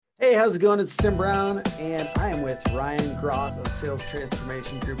Hey, how's it going? It's Tim Brown, and I am with Ryan Groth of Sales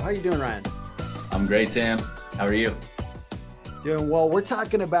Transformation Group. How you doing, Ryan? I'm great, Tim. How are you? Doing well. We're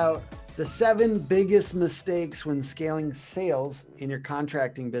talking about the 7 biggest mistakes when scaling sales in your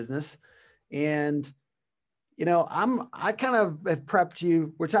contracting business. And, I kind of have prepped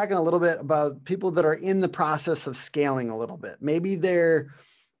you. We're talking a little bit about people that are in the process of scaling a little bit. Maybe they're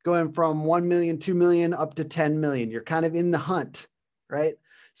going from 1 million, 2 million up to 10 million. You're kind of in the hunt, right?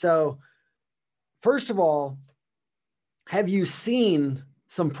 So first of all, have you seen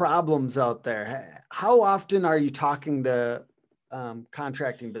some problems out there? How often are you talking to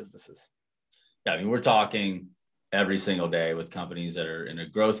contracting businesses? Yeah, I mean, we're talking every single day with companies that are in a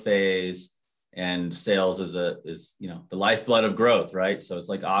growth phase, and sales is the lifeblood of growth, right? So it's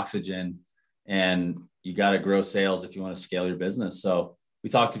like oxygen, and you got to grow sales if you want to scale your business. So we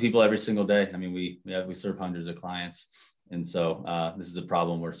talk to people every single day. I mean, we serve hundreds of clients, and so this is a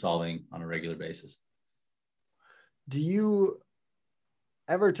problem we're solving on a regular basis. Do you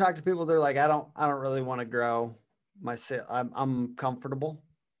ever talk to people that are like, I don't really want to grow my sale. I'm comfortable.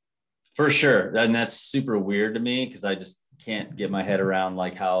 For sure. And that's super weird to me because I just can't get my head around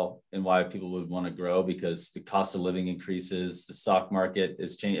like how and why people would want to grow, because the cost of living increases, the stock market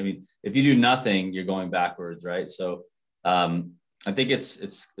is changing. I mean, if you do nothing, you're going backwards, right? So I think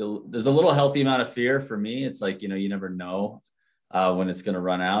there's a little healthy amount of fear for me. It's like, you never know when it's going to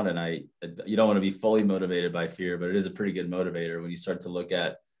run out. And you don't want to be fully motivated by fear, but it is a pretty good motivator when you start to look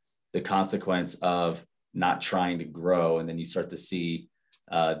at the consequence of not trying to grow. And then you start to see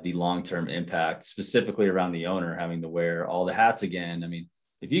the long-term impact, specifically around the owner having to wear all the hats again. I mean,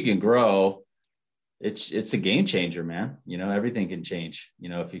 if you can grow, it's a game changer, man. Everything can change,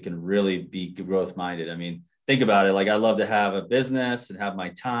 if you can really be growth minded. I mean, think about it. Like, I love to have a business and have my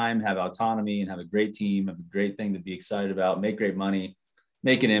time, have autonomy, and have a great team, have a great thing to be excited about, make great money,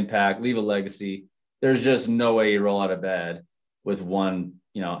 make an impact, leave a legacy. There's just no way you roll out of bed with one,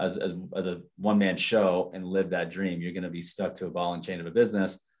 as a one-man show and live that dream. You're going to be stuck to a ball and chain of a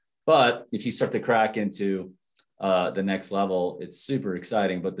business. But if you start to crack into the next level, it's super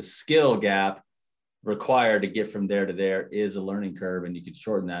exciting. But the skill gap required to get from there to there is a learning curve, and you can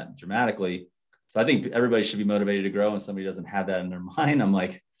shorten that dramatically. So I think everybody should be motivated to grow, and somebody doesn't have that in their mind. I'm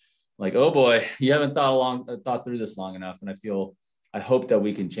like, oh boy, you haven't thought through this long enough. And I hope that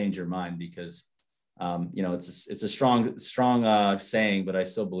we can change your mind, because it's a strong saying, but I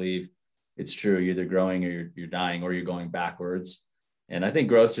still believe it's true. You're either growing or you're dying, or you're going backwards. And I think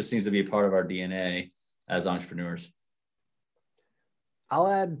growth just needs to be a part of our DNA as entrepreneurs. I'll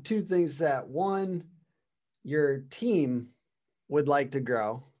add 2 things to that. One, your team would like to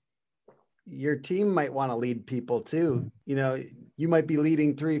grow. Your team might want to lead people too. You might be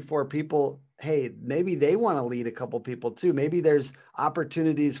leading 3, 4 people. Hey, maybe they want to lead a couple people too. Maybe there's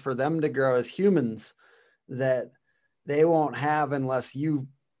opportunities for them to grow as humans that they won't have unless you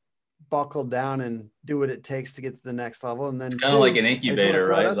buckle down and do what it takes to get to the next level. And then it's kind of like an incubator,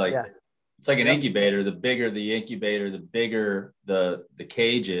 right? Like, yeah. It's like an incubator. The bigger the incubator, the bigger the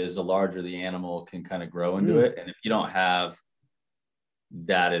cage is, the larger the animal can kind of grow into it. And if you don't have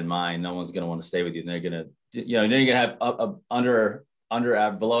that in mind, no one's going to want to stay with you. And they're going to, then you're going to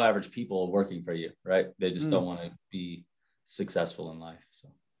have below average people working for you, right? They just don't want to be successful in life. So,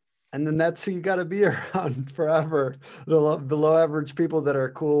 and then that's who you got to be around forever. The below average people that are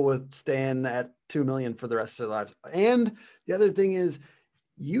cool with staying at 2 million for the rest of their lives. And the other thing is,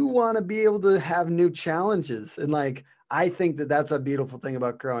 you want to be able to have new challenges. And I think that that's a beautiful thing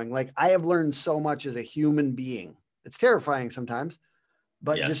about growing. I have learned so much as a human being. It's terrifying sometimes,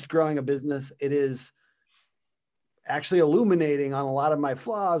 but yes. Just growing a business, it is actually illuminating on a lot of my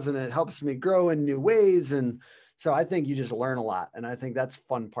flaws, and it helps me grow in new ways. And so I think you just learn a lot. And I think that's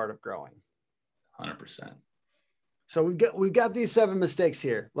fun part of growing. 100%. So we've got these 7 mistakes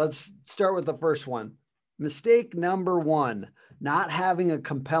here. Let's start with the first one. Mistake number 1, not having a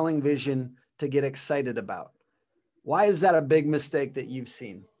compelling vision to get excited about. Why is that a big mistake that you've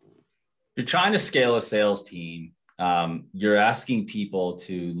seen? You're trying to scale a sales team. You're asking people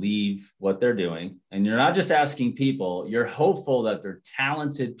to leave what they're doing. And you're not just asking people, you're hopeful that they're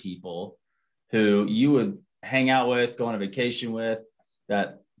talented people who you would hang out with, go on a vacation with,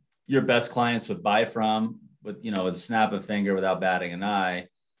 that your best clients would buy from with a snap of a finger without batting an eye.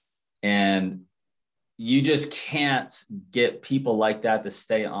 And you just can't get people like that to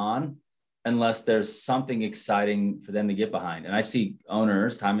stay on unless there's something exciting for them to get behind. And I see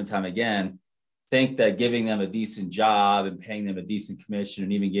owners time and time again think that giving them a decent job and paying them a decent commission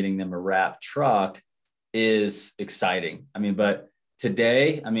and even getting them a wrap truck is exciting. I mean, but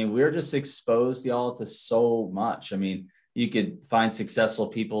today, we're just exposed, y'all, to so much. you could find successful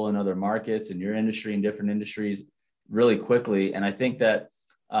people in other markets, in your industry, in different industries really quickly. And I think that,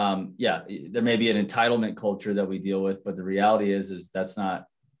 there may be an entitlement culture that we deal with, but the reality is that's not,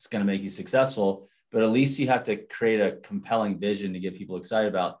 it's going to make you successful, but at least you have to create a compelling vision to get people excited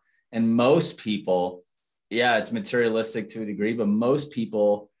about. And most people, it's materialistic to a degree, but most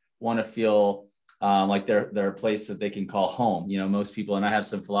people want to feel like they're a place that they can call home. You know, most people, and I have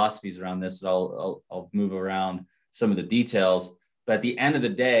some philosophies around this that I'll move around some of the details, but at the end of the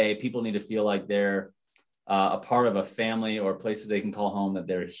day, people need to feel like they're a part of a family or a place that they can call home, that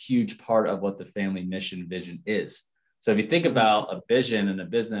they're a huge part of what the family mission vision is. So if you think about a vision in a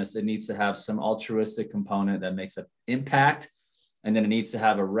business, it needs to have some altruistic component that makes an impact. And then it needs to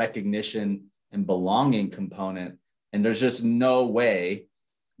have a recognition and belonging component. And there's just no way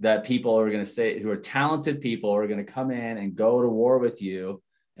that people are going to say, who are talented people, are going to come in and go to war with you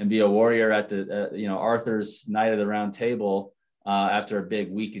and be a warrior at the, Arthur's Night of the Round Table after a big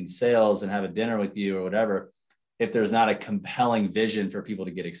week in sales and have a dinner with you or whatever, if there's not a compelling vision for people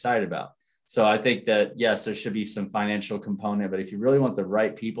to get excited about. So I think that, yes, there should be some financial component, but if you really want the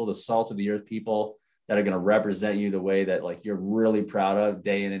right people, the salt of the earth people that are going to represent you the way that like you're really proud of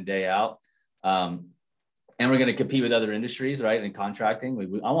day in and day out. And we're going to compete with other industries, right? In contracting,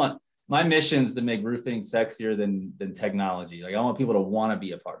 I want my missions to make roofing sexier than technology. Like I want people to want to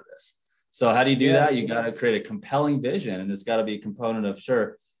be a part of this. So how do you do that? You got to create a compelling vision, and it's got to be a component of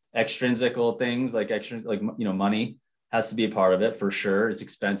extrinsical things like money has to be a part of it for sure. It's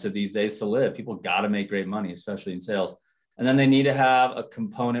expensive these days to live. People got to make great money, especially in sales. And then they need to have a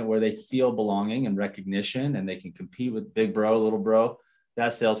component where they feel belonging and recognition, and they can compete with big bro, little bro,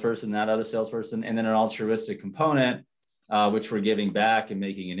 that salesperson, that other salesperson, and then an altruistic component, which we're giving back and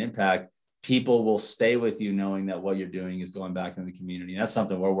making an impact. People will stay with you knowing that what you're doing is going back into the community. And that's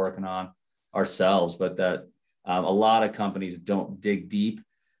something we're working on ourselves, but that a lot of companies don't dig deep.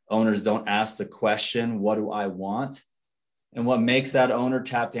 Owners don't ask the question, what do I want? And what makes that owner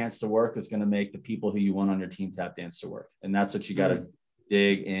tap dance to work is going to make the people who you want on your team tap dance to work. And that's what you got to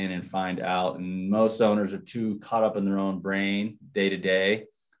dig in and find out. And most owners are too caught up in their own brain day to day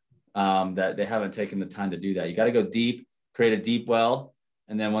that they haven't taken the time to do that. You got to go deep, create a deep well.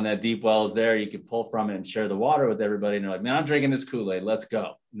 And then when that deep well is there, you can pull from it and share the water with everybody. And they're like, man, I'm drinking this Kool-Aid. Let's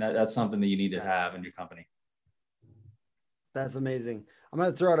go. And that's something that you need to have in your company. That's amazing. I'm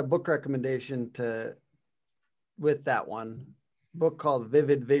going to throw out a book recommendation with that one. Book called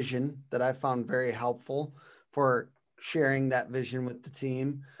Vivid Vision that I found very helpful for sharing that vision with the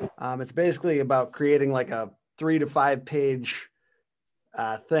team. It's basically about creating like a 3 to 5 page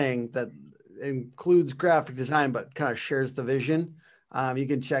thing that includes graphic design, but kind of shares the vision. You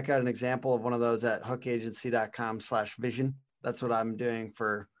can check out an example of one of those at hookagency.com/vision. That's what I'm doing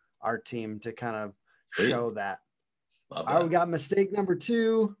for our team to kind of show that. All right, we got mistake number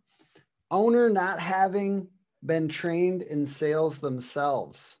 2, owner not having been trained in sales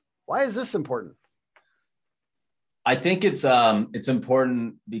themselves. Why is this important? I think it's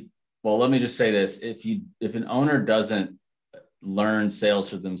important. Well, let me just say this. If an owner doesn't learn sales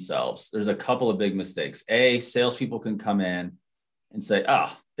for themselves, there's a couple of big mistakes. Salespeople can come in and say,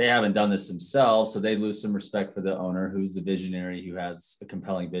 they haven't done this themselves. So they lose some respect for the owner, who's the visionary, who has a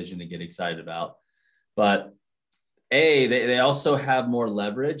compelling vision to get excited about. But they also have more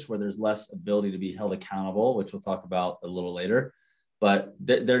leverage where there's less ability to be held accountable, which we'll talk about a little later. But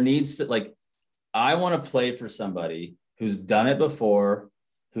there needs to, I want to play for somebody who's done it before,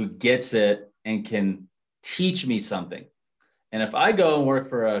 who gets it and can teach me something. And if I go and work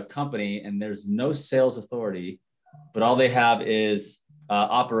for a company and there's no sales authority, but all they have is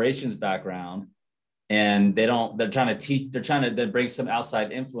operations background, and they're trying to bring some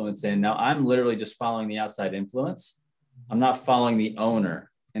outside influence in. Now I'm literally just following the outside influence. I'm not following the owner.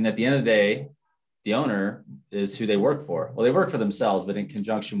 And at the end of the day, the owner is who they work for. Well, they work for themselves, but in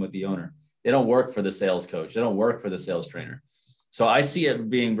conjunction with the owner. They don't work for the sales coach. They don't work for the sales trainer. So I see it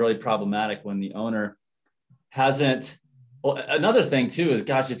being really problematic when the owner hasn't. Well, another thing too is,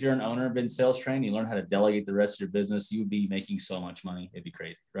 gosh, if you're an owner and been sales trained, you learn how to delegate the rest of your business, you would be making so much money. It'd be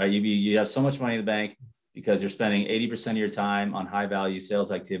crazy, right? You have so much money in the bank because you're spending 80% of your time on high value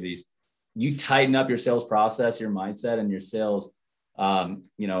sales activities. You tighten up your sales process, your mindset, and your sales,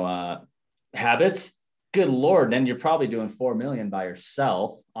 habits. Good Lord, then you're probably doing 4 million by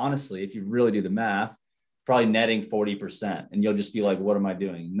yourself. Honestly, if you really do the math, probably netting 40%, and you'll just be like, what am I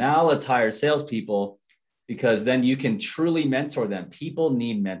doing? Now let's hire salespeople, because then you can truly mentor them. People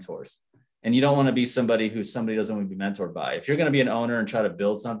need mentors, and you don't want to be somebody doesn't want to be mentored by. If you're going to be an owner and try to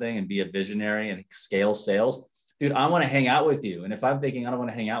build something and be a visionary and scale sales, dude, I want to hang out with you. And if I'm thinking I don't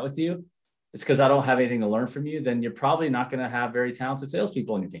want to hang out with you, it's because I don't have anything to learn from you, then you're probably not going to have very talented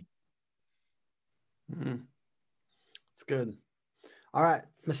salespeople on your team. It's good. All right.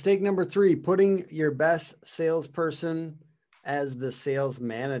 Mistake number 3, putting your best salesperson as the sales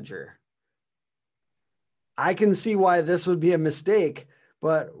manager. I can see why this would be a mistake,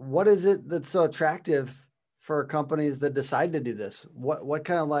 but what is it that's so attractive for companies that decide to do this? What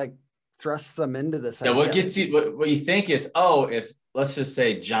kind of like thrusts them into this Yeah, idea? what gets you, what you think is, oh, if let's just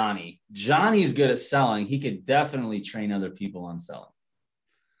say Johnny's good at selling, he could definitely train other people on selling.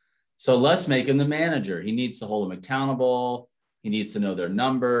 So let's make him the manager. He needs to hold them accountable. He needs to know their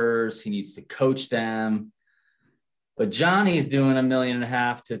numbers. He needs to coach them. But Johnny's doing $1.5 million to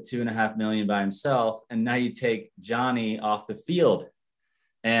 $2.5 million by himself. And now you take Johnny off the field.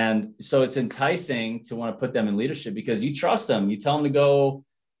 And so it's enticing to want to put them in leadership because you trust them. You tell them to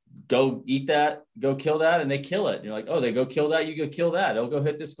go eat that, go kill that, and they kill it. You're like, oh, they go kill that, you go kill that. They'll go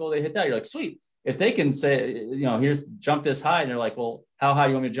hit this goal, they hit that. You're like, sweet. If they can say, here's jump this high, and they're like, well, how high do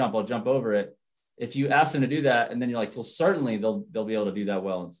you want me to jump? I'll jump over it. If you ask them to do that, and then you're like, so certainly they'll be able to do that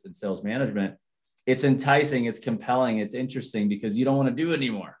well in sales management. It's enticing, it's compelling, it's interesting because you don't want to do it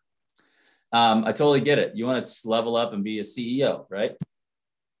anymore. I totally get it. You want to level up and be a CEO, right?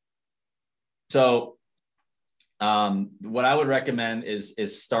 So what I would recommend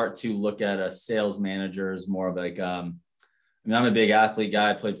is start to look at a sales manager as more of like, I'm a big athlete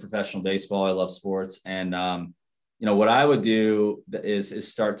guy. I played professional baseball. I love sports. And, what I would do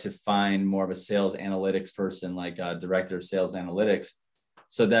is start to find more of a sales analytics person, like a director of sales analytics.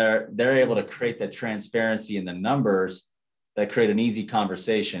 So they're able to create that transparency in the numbers that create an easy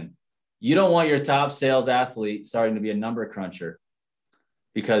conversation. You don't want your top sales athlete starting to be a number cruncher,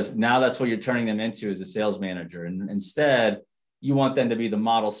 because now that's what you're turning them into as a sales manager. And instead, you want them to be the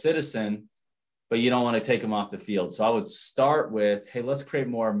model citizen, but you don't want to take them off the field. So I would start with, hey, let's create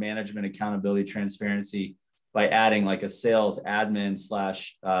more management, accountability, transparency by adding like a sales admin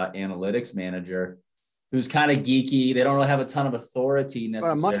 / analytics manager who's kind of geeky. They don't really have a ton of authority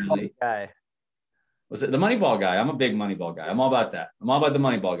necessarily. A Moneyball guy. Was it the Moneyball guy? I'm a big Moneyball guy. I'm all about that. I'm all about the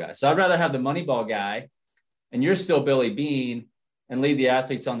Moneyball guy. So I'd rather have the Moneyball guy and you're still Billy Bean and leave the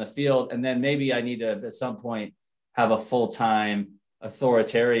athletes on the field. And then maybe I need to, at some point, have a full-time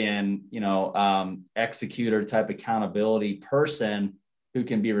authoritarian, executor type accountability person who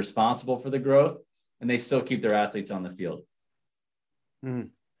can be responsible for the growth, and they still keep their athletes on the field.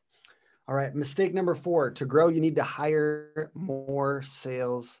 All right. Mistake number 4, to grow, you need to hire more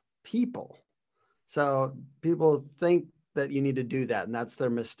sales people. So people think that you need to do that, and that's their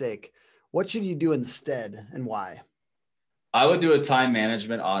mistake. What should you do instead, and why? I would do a time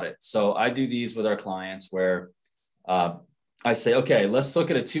management audit. So I do these with our clients where I say, okay, let's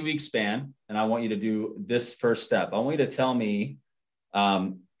look at a 2-week span. And I want you to do this first step. I want you to tell me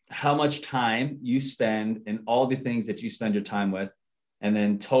how much time you spend in all the things that you spend your time with, and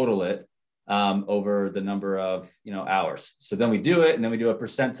then total it over the number of, hours. So then we do it, and then we do a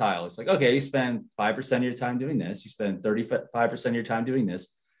percentile. It's like, okay, you spend 5% of your time doing this. You spend 35% of your time doing this.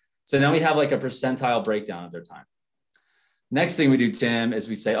 So now we have like a percentile breakdown of their time. Next thing we do, Tim, is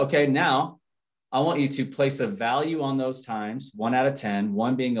we say, okay, now I want you to place a value on those times, 1 out of 10,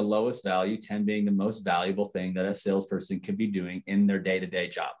 1 being the lowest value, 10 being the most valuable thing that a salesperson could be doing in their day-to-day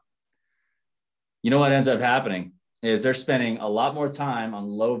job. You know what ends up happening is they're spending a lot more time on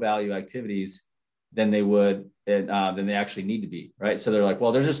low value activities than they would, than they actually need to be, right? So they're like,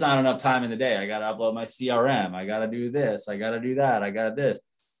 well, there's just not enough time in the day. I got to upload my CRM. I got to do this. I got to do that. I got this.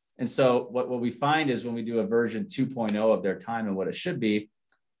 And so what we find is when we do a version 2.0 of their time and what it should be,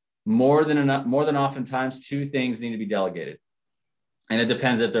 more than oftentimes 2 things need to be delegated. And it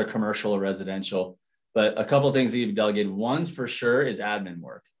depends if they're commercial or residential, but a couple of things need to be delegated. One's for sure is admin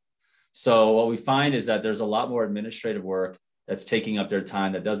work. So what we find is that there's a lot more administrative work that's taking up their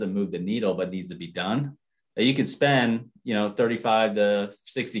time that doesn't move the needle, but needs to be done. That you could spend, 35 to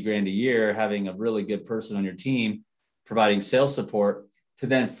 60 grand a year having a really good person on your team providing sales support, to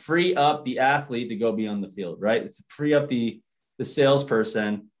then free up the athlete to go be on the field, right? It's to free up the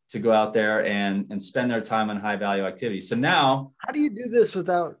salesperson to go out there and spend their time on high value activities. So now, how do you do this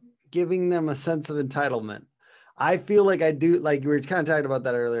without giving them a sense of entitlement? I feel like I do, like we were kind of talking about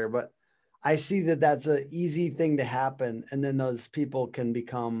that earlier, but I see that that's an easy thing to happen. And then those people can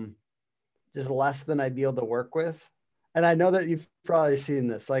become just less than ideal to work with. And I know that you've probably seen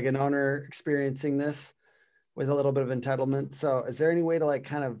this, like an owner experiencing this with a little bit of entitlement. So is there any way to like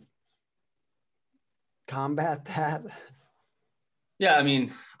kind of combat that? Yeah, I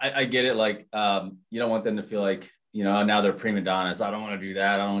mean, I get it. Like, you don't want them to feel like, now they're prima donnas. I don't want to do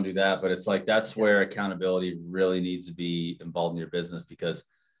that. I don't want to do that. But it's like, that's where accountability really needs to be involved in your business, because,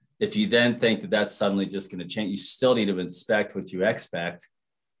 if you then think that that's suddenly just going to change, you still need to inspect what you expect.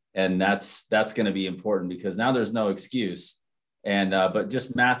 And that's going to be important, because now there's no excuse. And, but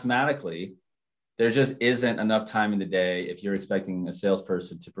just mathematically, there just isn't enough time in the day if you're expecting a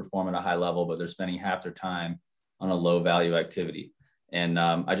salesperson to perform at a high level, but they're spending half their time on a low value activity. And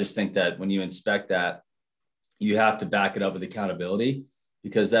I just think that when you inspect that, you have to back it up with accountability,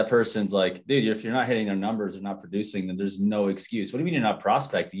 because that person's like, dude, if you're not hitting their numbers or not producing, then there's no excuse. What do you mean you're not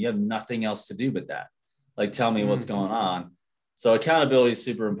prospecting? You have nothing else to do but that. Like, tell me what's going on. So accountability is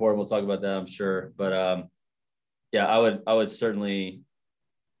super important. We'll talk about that, I'm sure. But yeah, I would certainly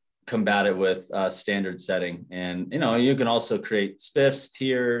combat it with standard setting. And, you can also create spiffs,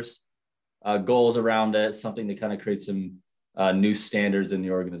 tiers, goals around it, something to kind of create some new standards in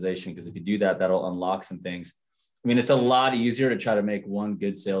the organization. Because if you do that, that'll unlock some things. I mean, it's a lot easier to try to make one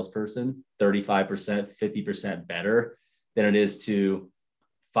good salesperson 35%, 50% better than it is to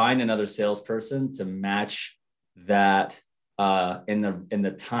find another salesperson to match that in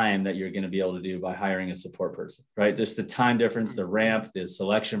the time that you're going to be able to do by hiring a support person, right? Just the time difference, the ramp, the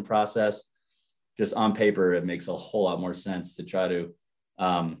selection process, just on paper, it makes a whole lot more sense to try to,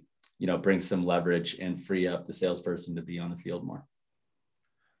 bring some leverage and free up the salesperson to be on the field more.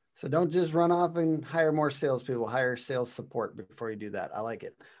 So don't just run off and hire more salespeople, hire sales support before you do that. I like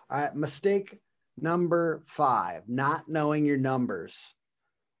it. All right. Mistake number 5, not knowing your numbers.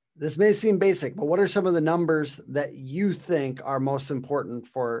 This may seem basic, but what are some of the numbers that you think are most important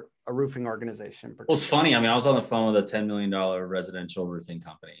for a roofing organization? Well, it's funny. I mean, I was on the phone with a $10 million residential roofing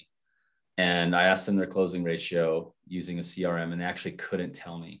company, and I asked them their closing ratio using a CRM, and they actually couldn't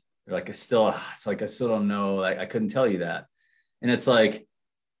tell me. They're like, I still don't know. Like, I couldn't tell you that. And it's like,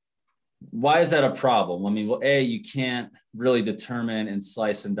 why is that a problem? I mean, well, you can't really determine and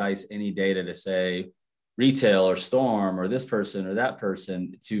slice and dice any data to say retail or storm or this person or that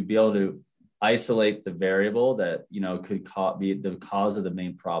person, to be able to isolate the variable that, could be the cause of the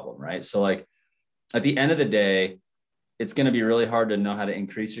main problem, right? So like, at the end of the day, it's going to be really hard to know how to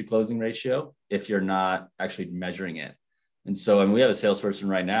increase your closing ratio if you're not actually measuring it. And so, we have a salesperson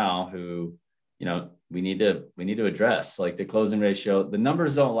right now who, we need to address, like, the closing ratio. The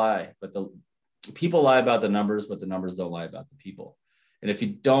numbers don't lie, but the people lie about the numbers, but the numbers don't lie about the people. And if you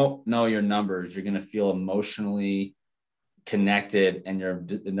don't know your numbers, you're going to feel emotionally connected, and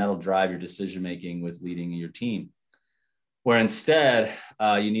that'll drive your decision-making with leading your team. Where instead,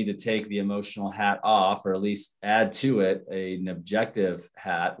 you need to take the emotional hat off, or at least add to it an objective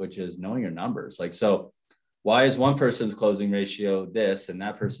hat, which is knowing your numbers. Like, so why is one person's closing ratio this and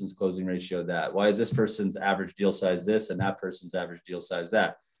that person's closing ratio that? Why is this person's average deal size this and that person's average deal size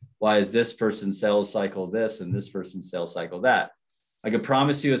that? Why is this person's sales cycle this and this person's sales cycle that? I can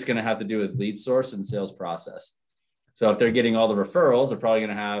promise you it's going to have to do with lead source and sales process. So if they're getting all the referrals, they're probably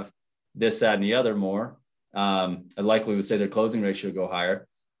going to have this, that, and the other more. I likely would say their closing ratio go higher.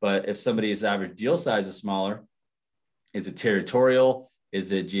 But if somebody's average deal size is smaller, is it territorial?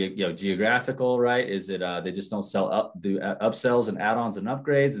 Is it geographical, right? Is it they just don't do upsells and add-ons and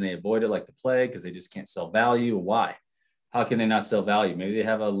upgrades, and they avoid it like the plague because they just can't sell value? Why? How can they not sell value? Maybe they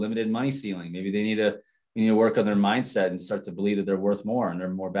have a limited money ceiling. Maybe they need to work on their mindset and start to believe that they're worth more and they're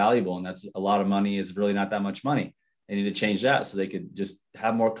more valuable. And that's, a lot of money is really not that much money. They need to change that so they could just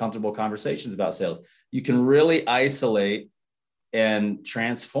have more comfortable conversations about sales. You can really isolate and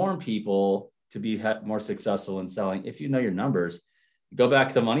transform people to be more successful in selling if you know your numbers. Go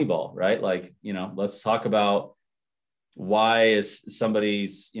back to Moneyball, right? Like, let's talk about why is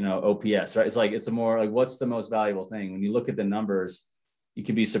somebody's, OPS, right? It's like, it's a more like, what's the most valuable thing? When you look at the numbers, you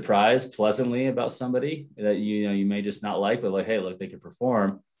can be surprised pleasantly about somebody that, you may just not like, but like, hey, look, they can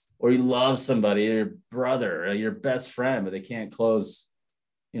perform. Or you love somebody, your brother, your best friend, but they can't close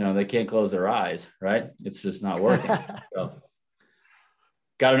their eyes, right? It's just not working. So,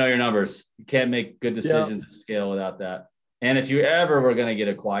 got to know your numbers. You can't make good decisions at scale without that. And if you ever were going to get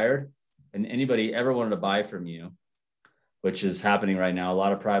acquired and anybody ever wanted to buy from you, which is happening right now, a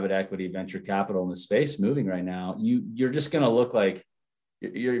lot of private equity, venture capital in the space moving right now, you're just going to look like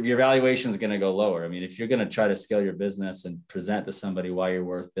your valuation is going to go lower. I mean, if you're going to try to scale your business and present to somebody why you're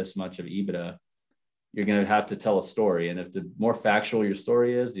worth this much of EBITDA, you're going to have to tell a story. And if the more factual your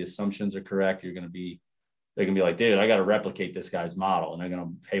story is, the assumptions are correct, they're going to be like, dude, I got to replicate this guy's model, and they're going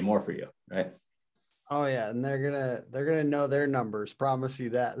to pay more for you, right? Oh yeah, and they're gonna know their numbers. Promise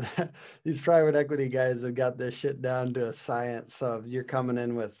you that. These private equity guys have got this shit down to a science. So if you're coming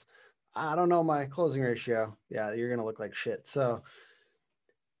in with, I don't know my closing ratio, yeah, you're gonna look like shit. So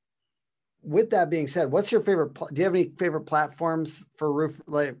with that being said, what's your favorite? Do you have any favorite platforms for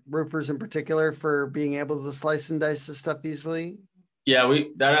roofers in particular for being able to slice and dice this stuff easily? Yeah,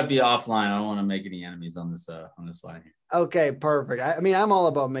 that'd be offline. I don't want to make any enemies on this line here. Okay, perfect. I mean, I'm all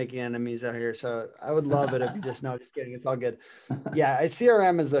about making enemies out here, so I would love it if you just know. Just kidding. It's all good. Yeah,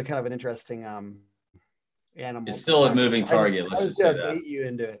 CRM is a kind of an interesting animal. It's still a moving target. I was gonna bait you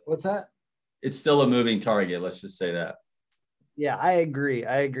into it. What's that? It's still a moving target. Let's just say that. Yeah, I agree.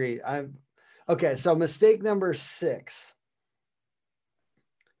 Okay. So mistake number 6,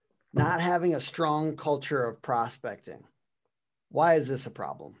 not having a strong culture of prospecting. Why is this a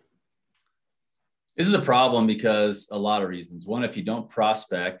problem? This is a problem because a lot of reasons. One, if you don't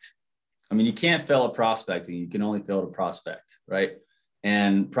prospect, I mean, you can't fail at prospecting. You can only fail to prospect, right?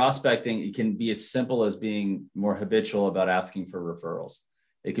 And prospecting, it can be as simple as being more habitual about asking for referrals.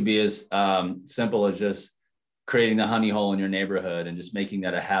 It could be as simple as just creating the honey hole in your neighborhood and just making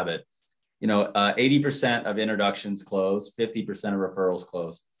that a habit. 80% of introductions close, 50% of referrals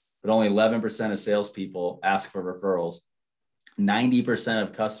close, but only 11% of salespeople ask for referrals. 90%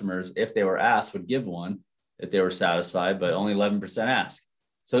 of customers, if they were asked, would give one if they were satisfied, but only 11% ask.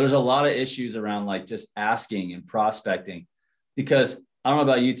 So there's a lot of issues around like just asking and prospecting, because I don't know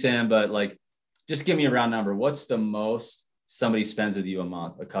about you, Tim, but like, just give me a round number. What's the most somebody spends with you a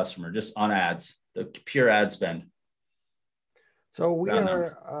month, a customer, just on ads, the pure ad spend? So we are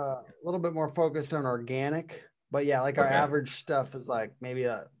a little bit more focused on organic, but yeah, like our average stuff is like maybe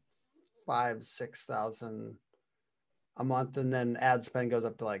a 5,000-6,000 a month, and then ad spend goes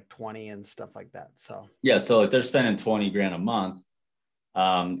up to like 20 and stuff like that. So yeah, so if they're spending 20 grand a month,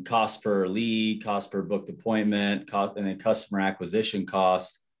 cost per lead, cost per booked appointment, cost, and then customer acquisition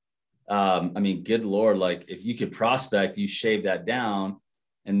cost. I mean, good Lord, like if you could prospect, you shave that down,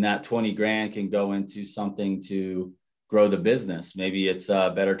 and that 20 grand can go into something to grow the business. Maybe it's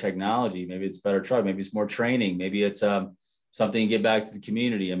better technology, maybe it's better truck, maybe it's more training, maybe it's something to get back to the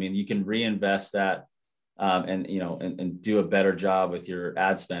community. I mean, you can reinvest that and do a better job with your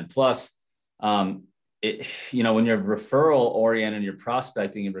ad spend. Plus, when you're referral oriented and you're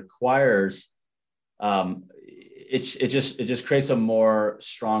prospecting, it requires it just creates a more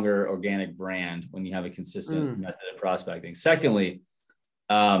stronger organic brand when you have a consistent method of prospecting. Secondly,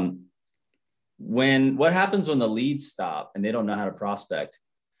 what happens when the leads stop and they don't know how to prospect?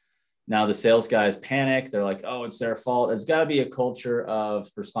 Now the sales guys panic. They're like, oh, it's their fault. There's got to be a culture of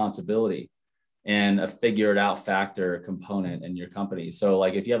responsibility and a figure it out factor component in your company. So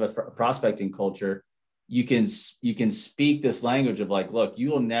like if you have a prospecting culture, you can speak this language of like, look, you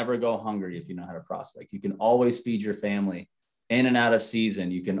will never go hungry if you know how to prospect. You can always feed your family in and out of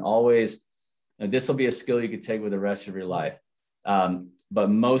season. You can always, this will be a skill you could take with the rest of your life. But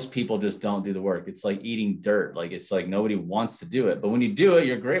most people just don't do the work. It's like eating dirt. Like it's like nobody wants to do it, but when you do it,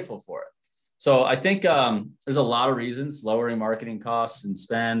 you're grateful for it. So I think there's a lot of reasons. Lowering marketing costs and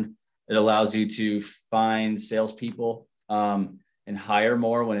spend. It allows you to find salespeople and hire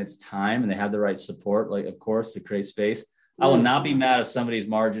more when it's time and they have the right support, like of course, to create space. I will not be mad if somebody's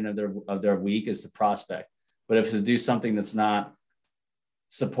margin of their week is to prospect, but if to do something that's not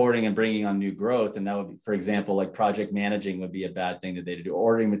supporting and bringing on new growth, and that would be, for example, like project managing would be a bad thing that they do,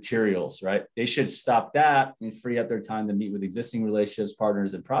 ordering materials, right? They should stop that and free up their time to meet with existing relationships,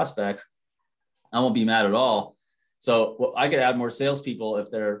 partners, and prospects. I won't be mad at all. So I could add more salespeople if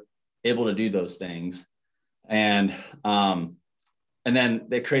they're able to do those things. And then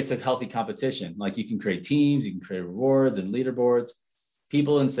it creates a healthy competition. Like you can create teams, you can create rewards and leaderboards.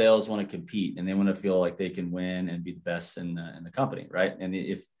 People in sales want to compete and they want to feel like they can win and be the best in the company, right?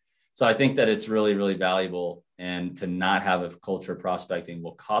 And so I think that it's really, really valuable. And to not have a culture of prospecting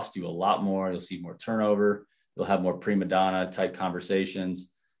will cost you a lot more. You'll see more turnover. You'll have more prima donna type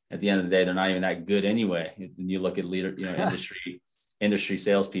conversations. At the end of the day, they're not even that good anyway. When you look at industry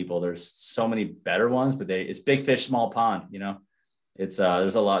salespeople, there's so many better ones, but it's big fish, small pond. It's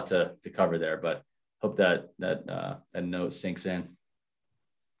there's a lot to cover there, but hope that note sinks in.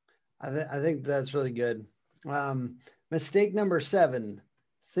 I think that's really good. Mistake number 7,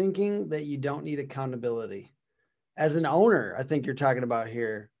 thinking that you don't need accountability. As an owner, I think you're talking about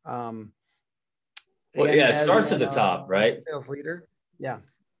here. It starts at the top, right? Sales leader. Yeah.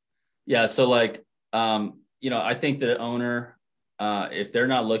 Yeah. So like, I think the owner, if they're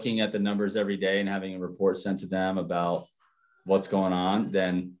not looking at the numbers every day and having a report sent to them about what's going on,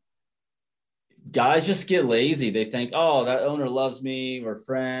 then guys just get lazy. They think, oh, that owner loves me. We're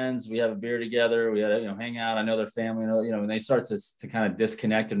friends. We have a beer together. We had to, hang out. I know their family, and they start to kind of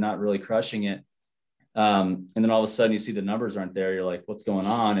disconnect and not really crushing it. And then all of a sudden you see the numbers aren't there. You're like, what's going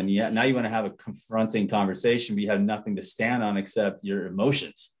on? And now you want to have a confronting conversation, but you have nothing to stand on except your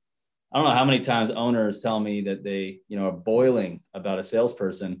emotions. I don't know how many times owners tell me that they, are boiling about a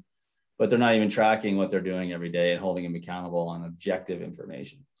salesperson, but they're not even tracking what they're doing every day and holding them accountable on objective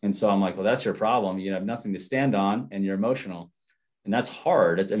information. And so I'm like, well, that's your problem. You have nothing to stand on and you're emotional. And that's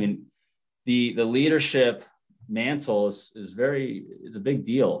hard. The leadership mantle is a big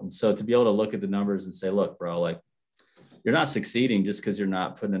deal. And so to be able to look at the numbers and say, look, bro, like, you're not succeeding just because you're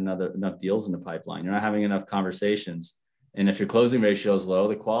not putting enough deals in the pipeline. You're not having enough conversations. And if your closing ratio is low,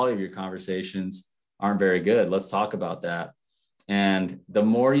 the quality of your conversations aren't very good. Let's talk about that. And the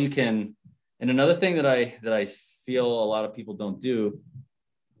more you can, and another thing that I feel a lot of people don't do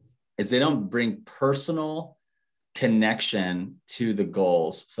is they don't bring personal connection to the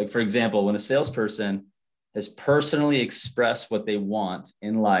goals. So like, for example, when a salesperson has personally expressed what they want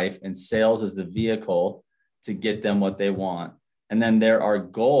in life, and sales is the vehicle to get them what they want. And then there are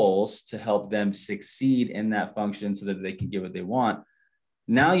goals to help them succeed in that function so that they can get what they want.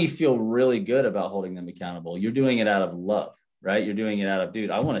 Now you feel really good about holding them accountable. You're doing it out of love, right? You're doing it out of,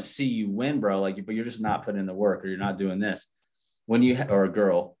 dude, I want to see you win, bro. Like, but you're just not putting in the work, or you're not doing this. Or a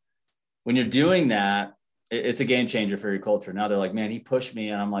girl, when you're doing that, it's a game changer for your culture. Now they're like, man, he pushed me.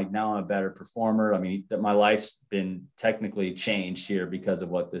 And I'm like, now I'm a better performer. I mean, my life's been technically changed here because of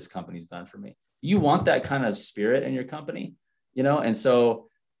what this company's done for me. You want that kind of spirit in your company, And so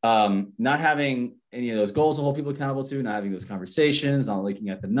not having any of those goals to hold people accountable to, not having those conversations, not looking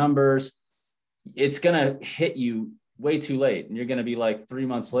at the numbers, it's going to hit you way too late. And you're going to be like 3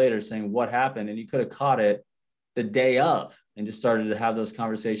 months later saying what happened. And you could have caught it the day of and just started to have those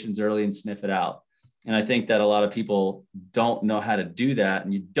conversations early and sniff it out. And I think that a lot of people don't know how to do that.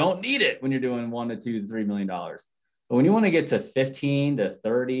 And you don't need it when you're doing $1 to $2 to $3 million. But when you want to get to 15 to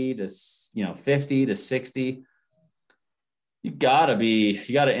 30 to 50 to 60, you got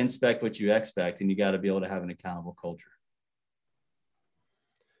to inspect what you expect, and you got to be able to have an accountable culture.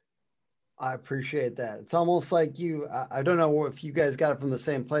 I appreciate that. It's almost like I don't know if you guys got it from the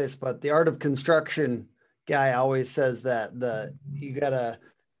same place, but the Art of Construction guy always says that you got to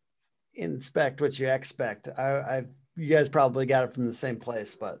inspect what you expect. You guys probably got it from the same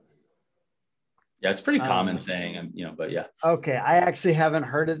place, but. Yeah, it's pretty common saying, but yeah. Okay. I actually haven't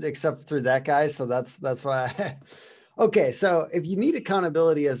heard it except through that guy. So that's why. Okay. So if you need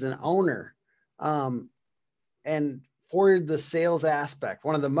accountability as an owner, and for the sales aspect,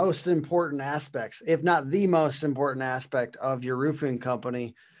 one of the most important aspects, if not the most important aspect of your roofing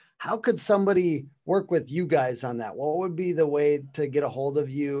company, how could somebody work with you guys on that? What would be the way to get a hold of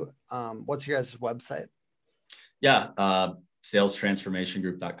you? What's your guys' website? Yeah.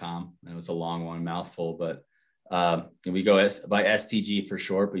 Salestransformationgroup.com. It was a long one, mouthful, but we go by STG for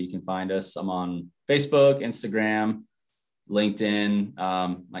short, but you can find us. I'm on Facebook, Instagram, LinkedIn.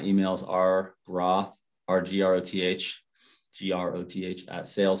 My emails are Groth, RGROTH at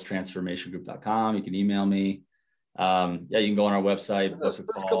salestransformationgroup.com. You can email me. You can go on our website. What do those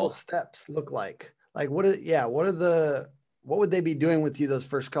first couple steps look like? Like what would they be doing with you those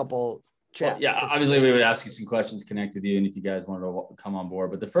first couple chats? Well, obviously we would ask you some questions, connect with you, and if you guys wanted to come on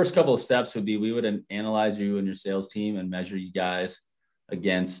board. But the first couple of steps would be we would analyze you and your sales team and measure you guys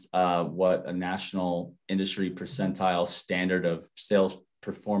against what a national industry percentile standard of sales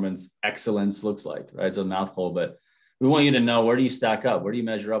performance excellence looks like, right? It's a mouthful, but we want you to know, where do you stack up? Where do you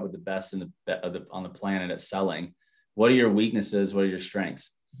measure up with the best on the planet at selling? What are your weaknesses? What are your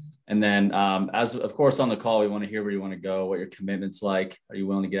strengths? And then as of course on the call, we want to hear where you want to go, what your commitment's like. Are you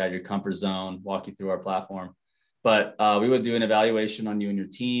willing to get out of your comfort zone, walk you through our platform? But we would do an evaluation on you and your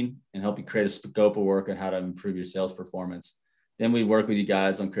team and help you create a scope of work on how to improve your sales performance. Then we work with you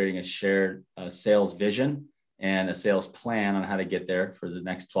guys on creating a shared sales vision and a sales plan on how to get there for the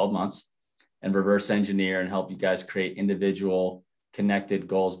next 12 months, and reverse engineer and help you guys create individual connected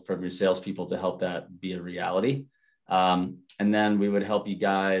goals from your salespeople to help that be a reality. And then we would help you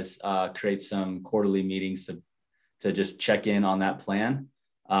guys create some quarterly meetings to just check in on that plan.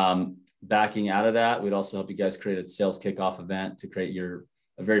 Backing out of that, we'd also help you guys create a sales kickoff event to create a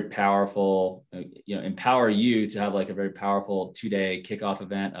very powerful, empower you to have like a very powerful 2-day kickoff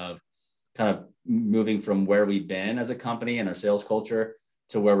event of kind of moving from where we've been as a company and our sales culture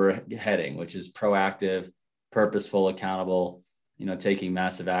to where we're heading, which is proactive, purposeful, accountable, taking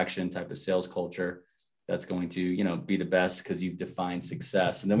massive action type of sales culture that's going to, be the best because you've defined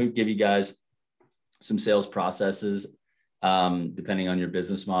success. And then we give you guys some sales processes, depending on your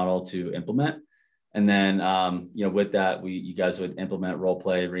business model to implement. And then, with that, you guys would implement role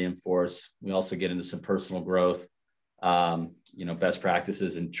play, reinforce. We also get into some personal growth, best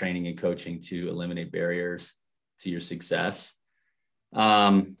practices and training and coaching to eliminate barriers to your success.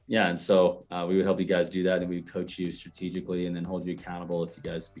 And so we would help you guys do that, and we would coach you strategically and then hold you accountable if you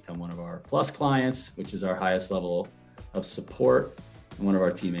guys become one of our plus clients, which is our highest level of support. and one of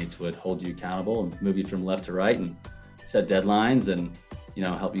our teammates would hold you accountable and move you from left to right and set deadlines and,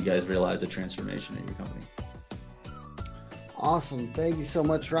 help you guys realize the transformation in your company. Awesome. Thank you so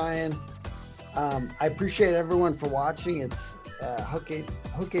much, Ryan. I appreciate everyone for watching. It's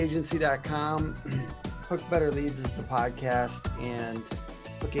hookagency.com. Hook Better Leads is the podcast, and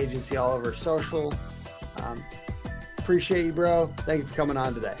Hook Agency all over social. Appreciate you, bro. Thank you for coming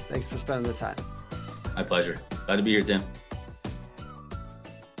on today. Thanks for spending the time. My pleasure. Glad to be here, Tim.